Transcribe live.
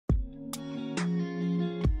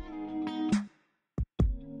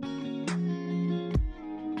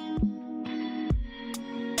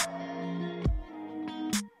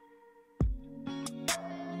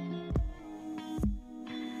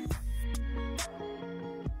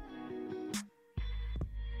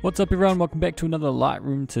What's up everyone, welcome back to another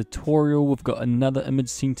Lightroom tutorial. We've got another image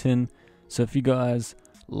sent in, so if you guys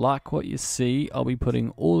like what you see, I'll be putting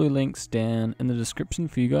all the links down in the description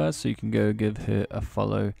for you guys, so you can go give her a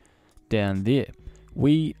follow down there.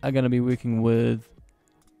 We are going to be working with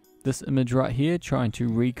this image right here, trying to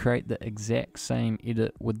recreate the exact same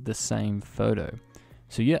edit with the same photo.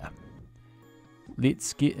 So yeah,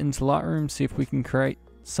 let's get into Lightroom, see if we can create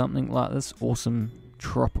something like this awesome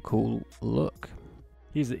tropical look.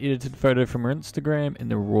 Here's the edited photo from our Instagram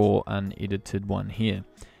and the raw unedited one here.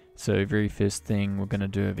 So very first thing we're going to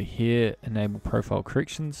do over here, enable profile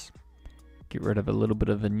corrections, get rid of a little bit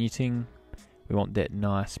of vignetting. We want that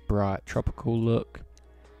nice bright tropical look.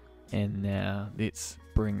 And now let's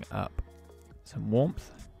bring up some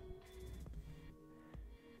warmth.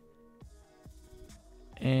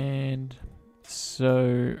 And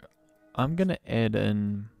so I'm going to add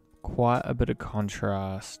in quite a bit of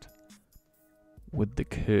contrast with the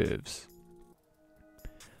curves.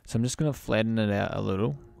 So I'm just going to flatten it out a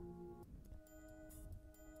little.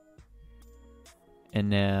 And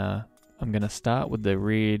now I'm going to start with the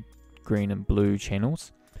red, green and blue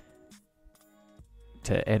channels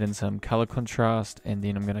to add in some color contrast, and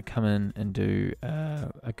then I'm going to come in and do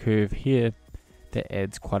a curve here that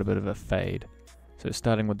adds quite a bit of a fade. So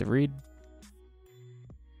starting with the red.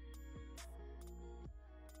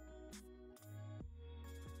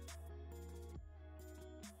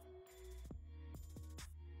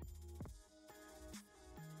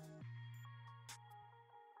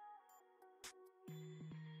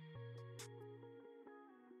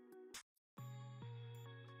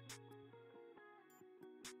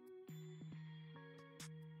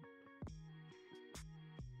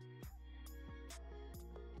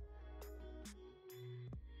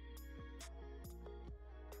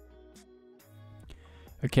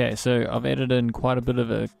 Okay, so I've added in quite a bit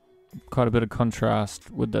of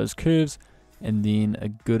contrast with those curves, and then a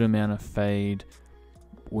good amount of fade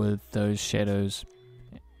with those shadows.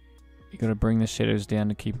 You got to bring the shadows down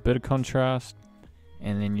to keep a bit of contrast,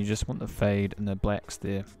 and then you just want the fade and the blacks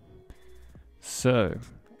there. So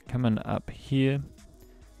coming up here,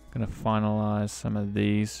 I'm going to finalize some of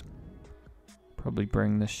these. Probably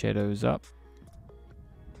bring the shadows up,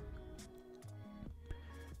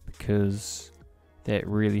 because that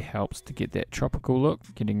really helps to get that tropical look,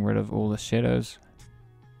 getting rid of all the shadows.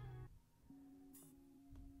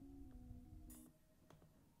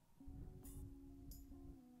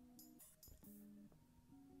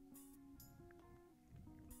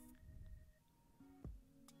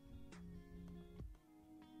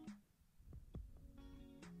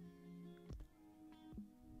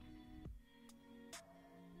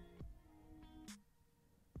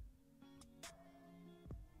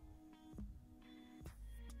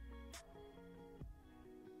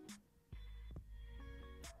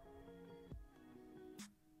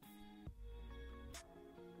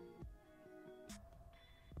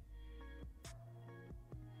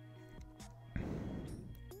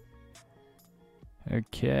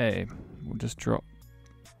 Okay, we'll just drop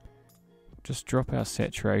our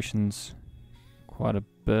saturations quite a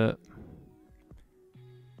bit.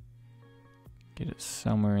 Get it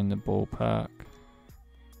somewhere in the ballpark.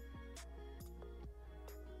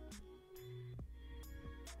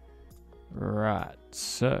 Right,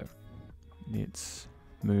 so let's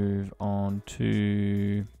move on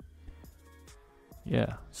to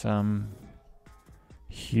some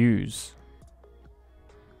hues.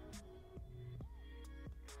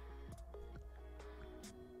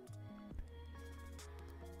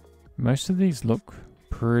 Most of these look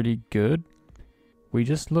pretty good. We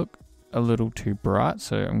just look a little too bright,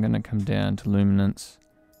 so I'm going to come down to luminance,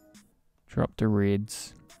 drop the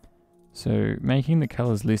reds. So making the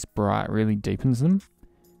colors less bright really deepens them,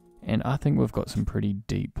 and I think we've got some pretty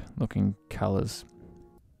deep looking colors.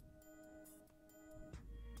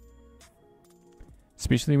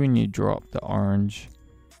 Especially when you drop the orange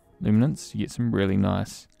luminance, you get some really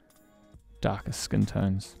nice darker skin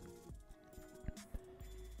tones.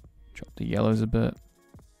 Drop the yellows a bit,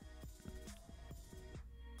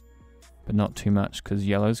 but not too much, because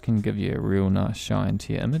yellows can give you a real nice shine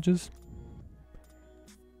to your images.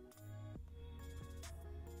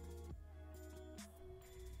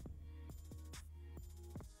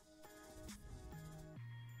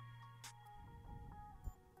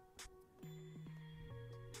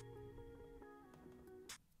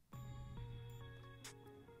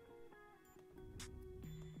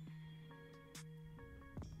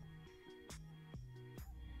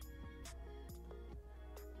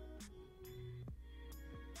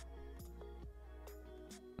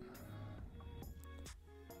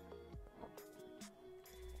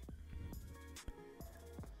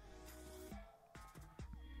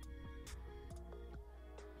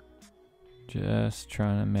 Just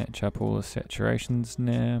trying to match up all the saturations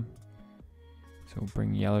now. So we'll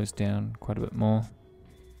bring yellows down quite a bit more.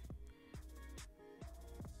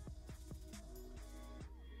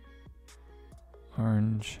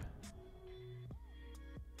 Orange.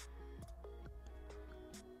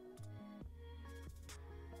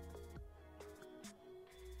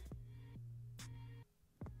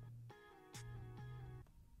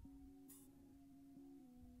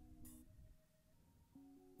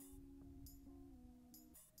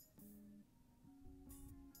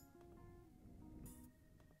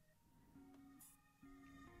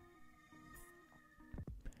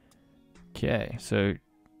 Okay, so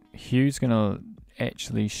Hue's gonna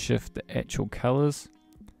actually shift the actual colors.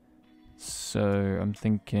 So I'm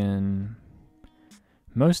thinking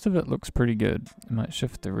most of it looks pretty good. I might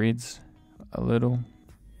shift the reds a little.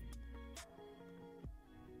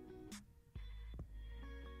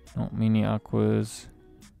 Not many aquas.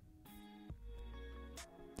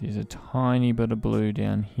 There's a tiny bit of blue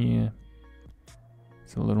down here.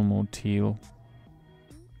 It's a little more teal.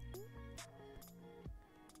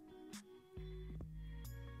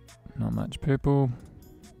 Not much purple.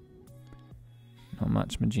 Not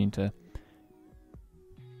much magenta.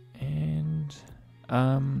 And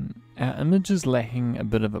our image is lacking a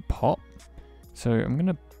bit of a pop. So I'm going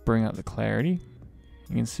to bring up the clarity.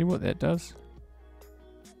 You can see what that does.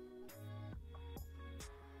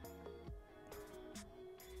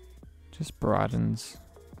 Just brightens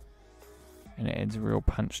and adds a real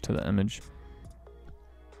punch to the image.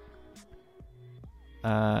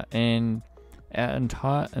 And our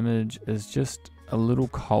entire image is just a little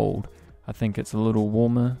cold. I think it's a little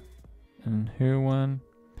warmer in her one.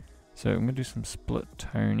 So I'm going to do some split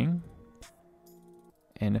toning.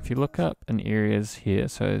 And if you look up in areas here,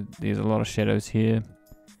 so there's a lot of shadows here.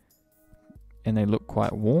 And they look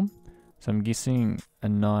quite warm. So I'm guessing a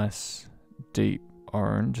nice deep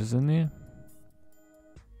orange is in there.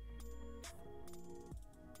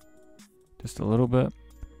 Just a little bit.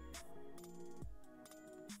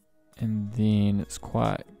 And then it's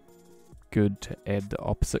quite good to add the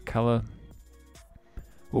opposite color,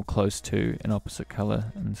 or close to an opposite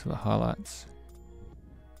color, into the highlights.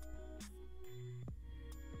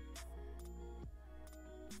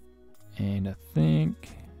 And I think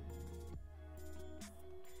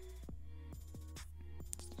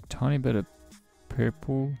a tiny bit of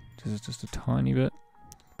purple, just a tiny bit,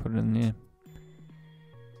 put it in there.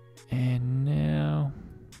 And now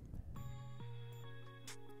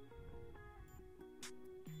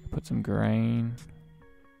put some grain.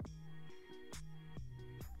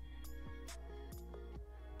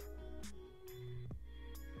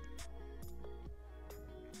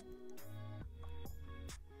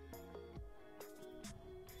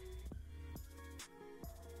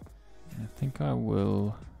 And I think I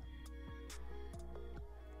will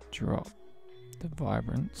drop the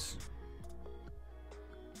vibrance.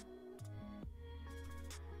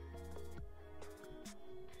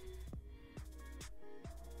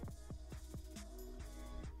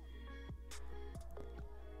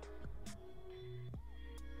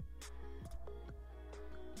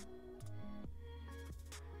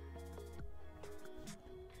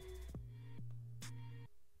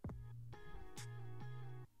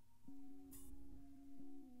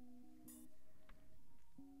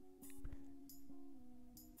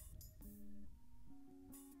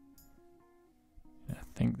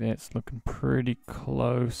 I think that's looking pretty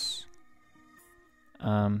close.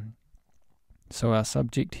 So our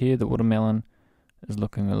subject here, the watermelon, is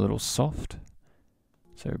looking a little soft.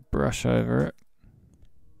 So brush over it.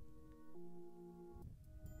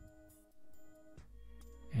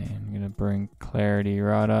 And I'm going to bring clarity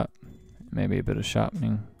right up. Maybe a bit of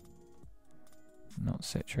sharpening. Not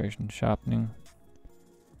saturation, sharpening.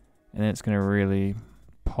 And that's going to really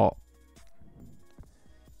pop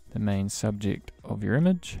the main subject of your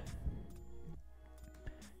image.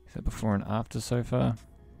 So before and after so far.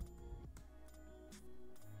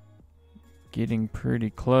 Getting pretty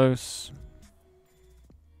close.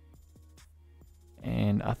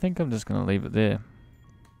 And I think I'm just going to leave it there.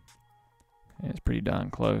 It's pretty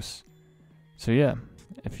darn close. So yeah,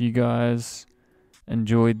 if you guys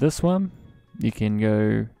enjoyed this one, you can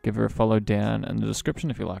go give her a follow down in the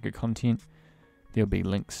description if you like her content. There'll be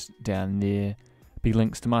links down there. Be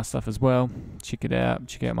links to my stuff as well. Check it out.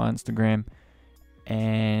 Check out my Instagram.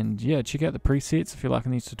 And yeah, check out the presets if you're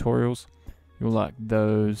liking these tutorials. You'll like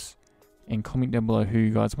those. And comment down below who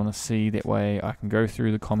you guys want to see. That way I can go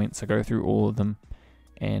through the comments. I go through all of them.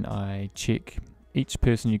 And I check each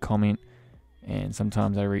person you comment. And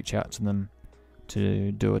sometimes I reach out to them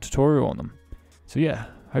to do a tutorial on them. So yeah,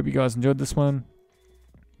 hope you guys enjoyed this one.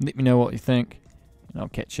 Let me know what you think, and I'll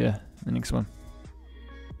catch you in the next one.